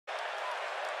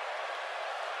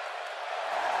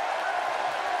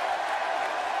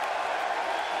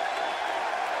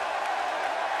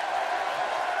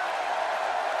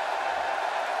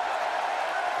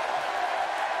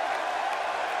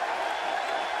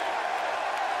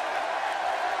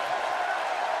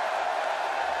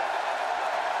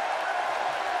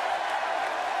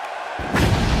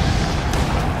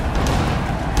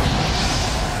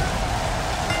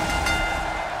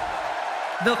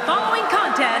The following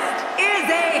contest is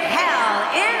a Hell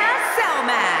in a Cell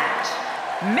match.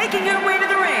 Making her way to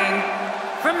the ring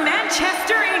from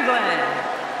Manchester, England,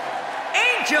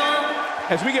 Angel.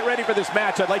 As we get ready for this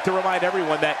match, I'd like to remind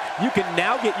everyone that you can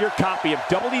now get your copy of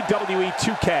WWE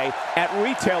 2K at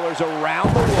retailers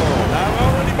around the world. I've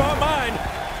already bought mine.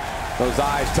 Those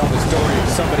eyes tell the story of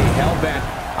somebody hell-bent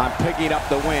on picking up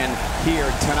the win here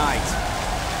tonight.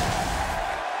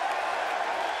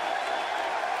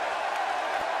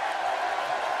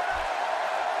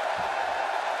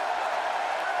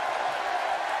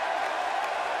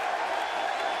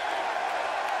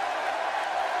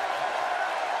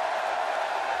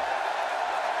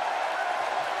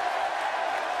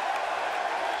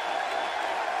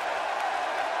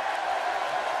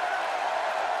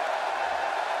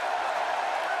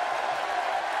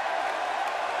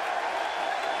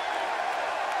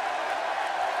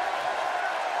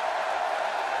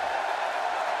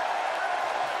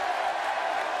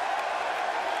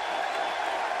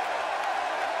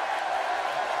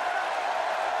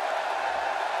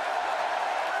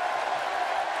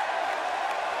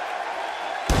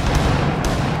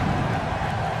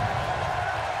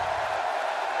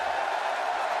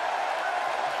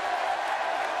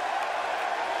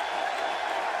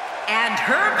 And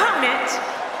her opponent,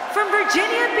 from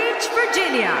Virginia Beach,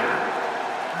 Virginia,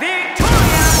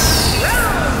 Victoria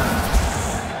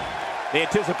Rose. The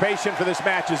anticipation for this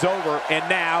match is over, and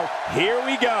now, here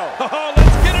we go. Oh,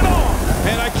 let's get it on.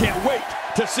 And I can't wait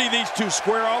to see these two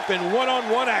square off in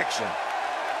one-on-one action.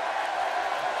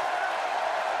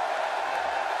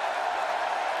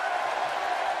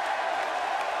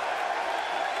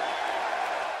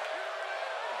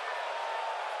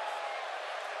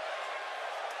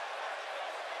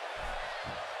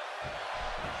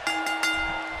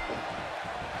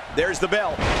 There's the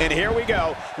bell, and here we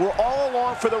go. We're all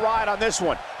along for the ride on this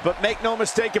one, but make no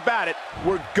mistake about it,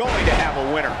 we're going to have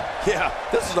a winner. Yeah,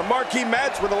 this is a marquee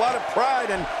match with a lot of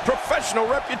pride and professional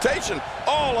reputation,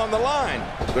 all on the line.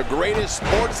 The greatest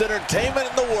sports entertainment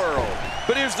in the world.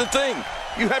 But here's the thing,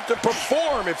 you have to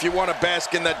perform if you want to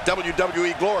bask in that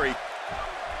WWE glory.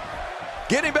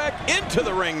 Getting back into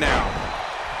the ring now.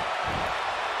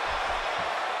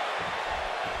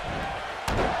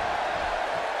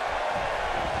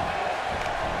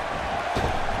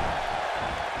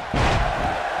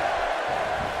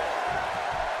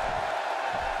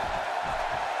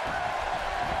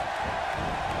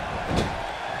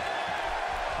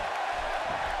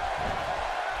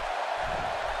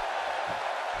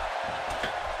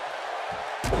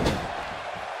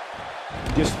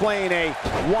 Displaying a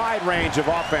wide range of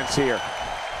offense here.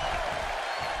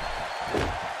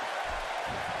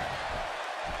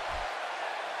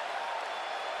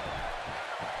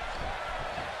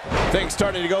 Things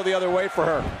starting to go the other way for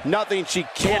her. Nothing she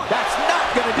can't. That's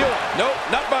not going to do it. Nope,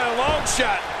 not by a long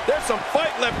shot. There's some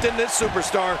fight left in this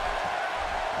superstar.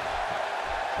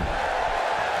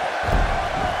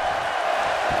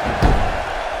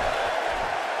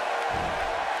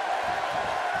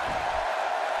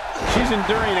 She's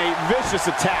enduring a vicious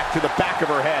attack to the back of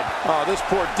her head. Oh, this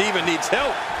poor diva needs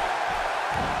help.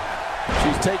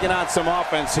 She's taking on some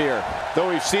offense here, though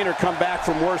we've seen her come back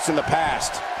from worse in the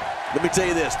past. Let me tell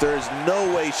you this, there is no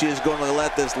way she is going to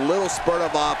let this little spurt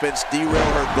of offense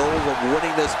derail her goals of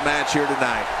winning this match here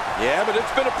tonight. Yeah, but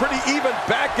it's been a pretty even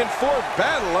back and forth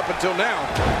battle up until now.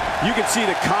 You can see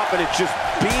the confidence just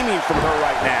beaming from her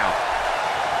right now.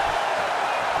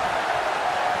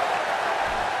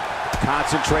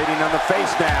 Concentrating on the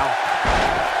face now.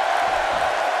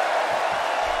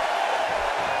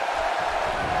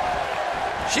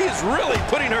 She is really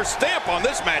putting her stamp on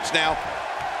this match now.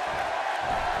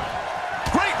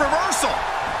 Great reversal.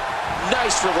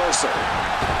 Nice reversal.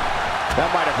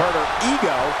 That might have hurt her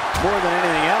ego more than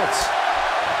anything else.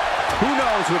 Who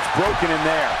knows what's broken in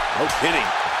there? No kidding.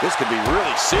 This could be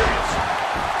really serious.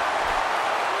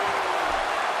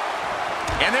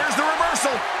 And there's the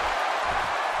reversal.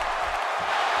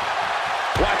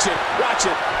 Watch it, watch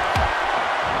it.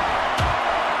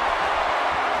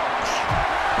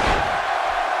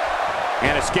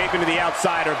 And escaping to the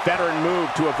outside, her veteran move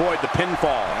to avoid the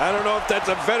pinfall. I don't know if that's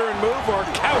a veteran move or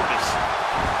cowardice.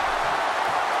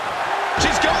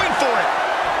 She's going for it.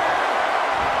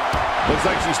 Looks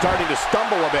like she's starting to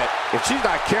stumble a bit. If she's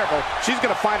not careful, she's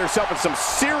going to find herself in some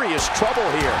serious trouble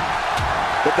here.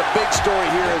 But the big story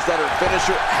here is that her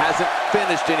finisher hasn't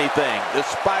finished anything,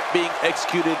 despite being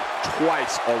executed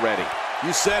twice already. You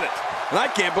said it. And I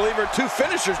can't believe her two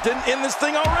finishers didn't end this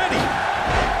thing already.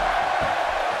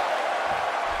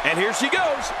 And here she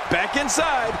goes, back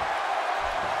inside.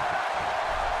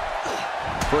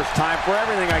 First time for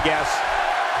everything, I guess.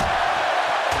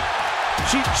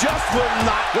 She just will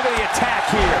not. Look at the attack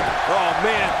here. Oh,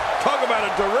 man. Talk about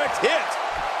a direct hit.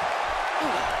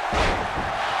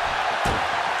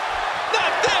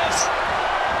 Not this.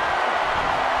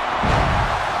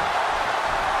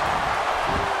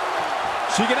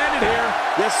 She can end it here.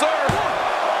 Yes, sir.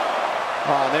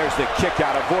 Oh, there's the kick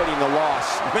out, avoiding the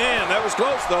loss. Man, that was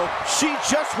close, though. She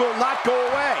just will not go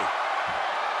away.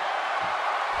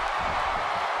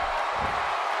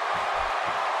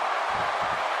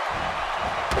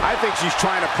 I think she's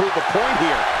trying to prove a point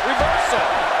here. Reversal.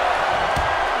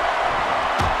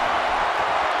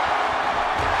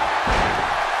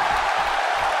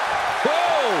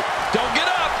 Whoa! Don't get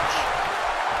up.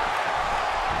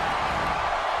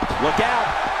 Look out.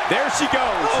 There she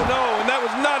goes. Oh, no, and that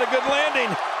was not a good landing.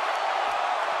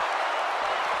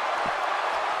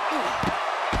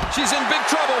 She's in big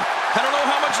trouble. I don't know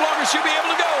how much longer she'll be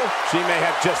able to go. She may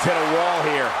have just hit a wall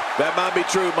here. That might be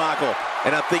true, Michael.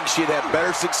 And I think she'd have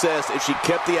better success if she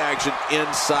kept the action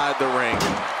inside the ring.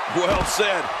 Well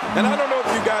said. And I don't know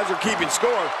if you guys are keeping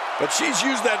score, but she's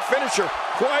used that finisher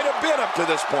quite a bit up to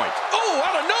this point. Oh,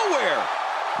 out of nowhere.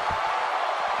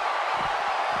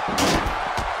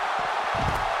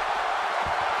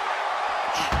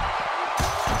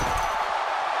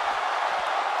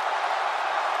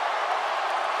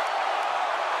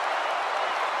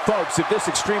 Folks, if this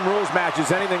Extreme Rules match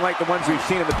is anything like the ones we've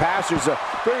seen in the past, there's a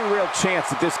very real chance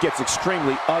that this gets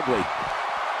extremely ugly.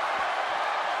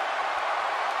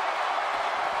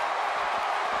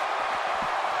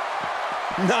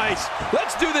 Nice.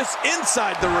 Let's do this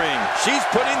inside the ring. She's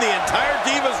putting the entire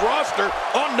Divas roster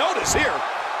on notice here.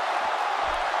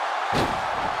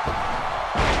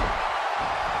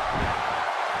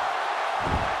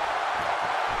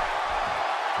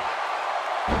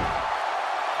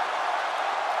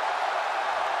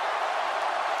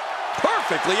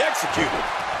 Perfectly executed.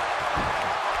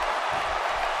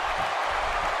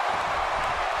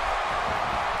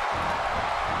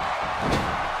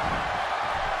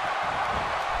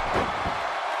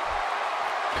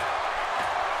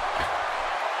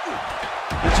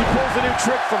 And she pulls a new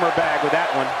trick from her bag with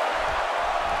that one.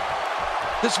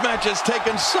 This match has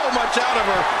taken so much out of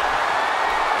her.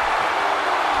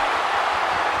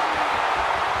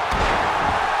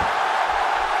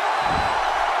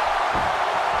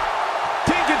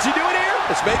 Can she do it here?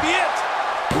 This may be it.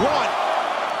 One.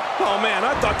 Oh, man,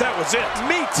 I thought that was it.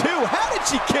 Me too. How did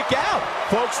she kick out?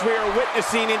 Folks, we are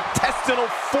witnessing intestinal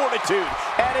fortitude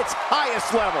at its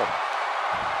highest level.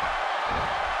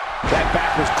 That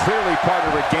back was clearly part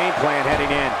of her game plan heading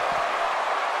in.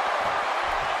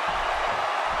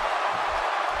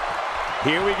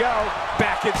 Here we go.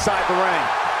 Back inside the ring.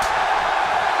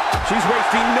 She's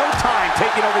wasting no time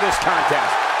taking over this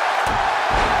contest.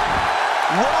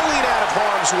 Rolling out of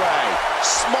harm's way.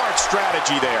 Smart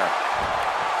strategy there.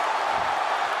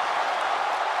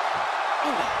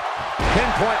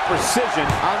 Pinpoint precision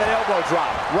on that elbow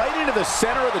drop. Right into the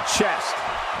center of the chest.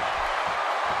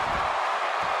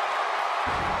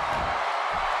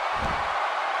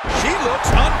 She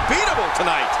looks unbeatable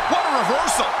tonight. What a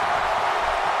reversal.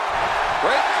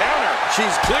 Great counter.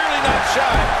 She's clearly not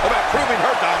shy about proving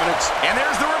her dominance. And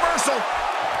there's the reversal.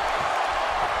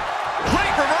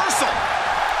 Great reversal.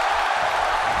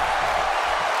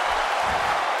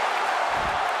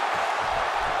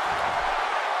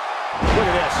 Look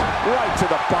at this. Right to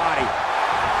the body.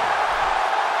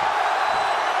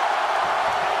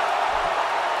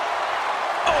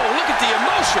 Oh, look at the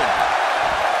emotion.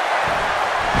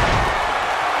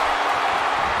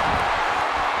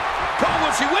 Cole,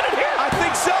 will she win it here? I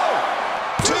think so.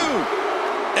 2.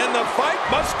 And the fight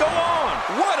must go on.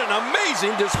 What an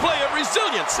amazing display of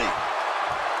resiliency.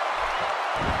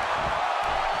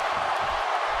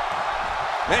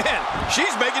 Man,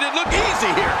 she's making it look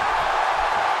easy here.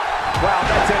 Well,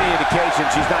 if that's any indication,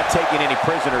 she's not taking any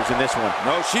prisoners in this one.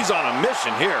 No, she's on a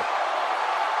mission here.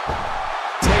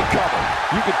 Take cover.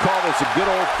 You could call this a good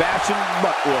old-fashioned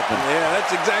butt whooping. Yeah,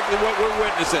 that's exactly what we're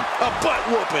witnessing. A butt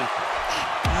whooping.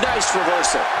 Nice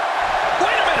reversal.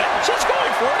 Wait a minute. She's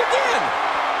going for it again.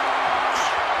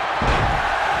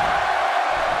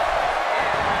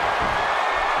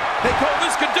 Hey, Cole,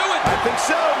 this could do it. I think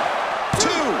so. 2.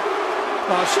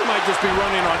 Oh, she might just be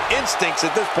running on instincts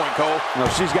at this point, Cole. No,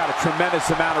 she's got a tremendous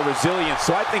amount of resilience,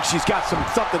 so I think she's got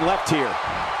something left here.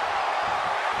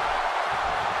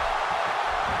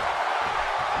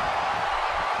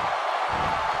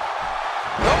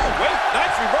 Oh, wait,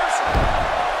 nice reversal.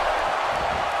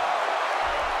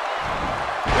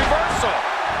 Reversal.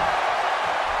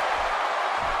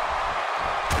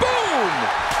 Boom!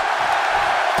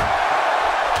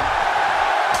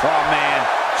 Oh, man,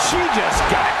 she just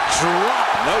got dropped.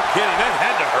 No No kidding, that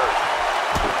had to hurt.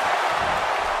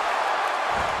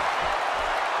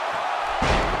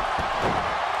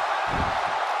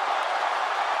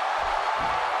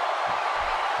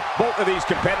 Both of these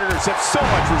competitors have so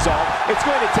much resolve, it's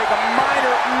going to take a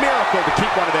minor miracle to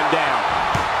keep one of them down.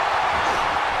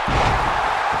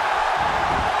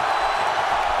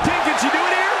 Can she do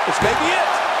it here? This may be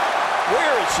it.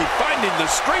 Where is she finding the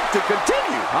strength to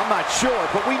continue? I'm not sure,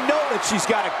 but we know that she's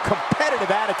got a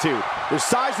competitive attitude. The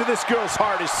size of this girl's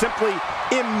heart is simply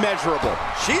immeasurable.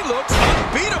 She looks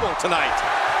unbeatable tonight.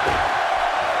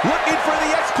 Looking for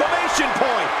the exclamation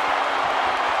point.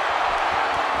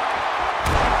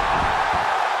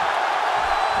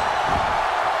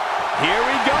 Here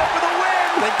we go for the win.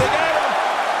 Think they got him.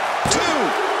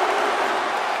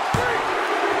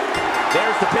 2.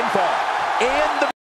 There's the pinfall. And the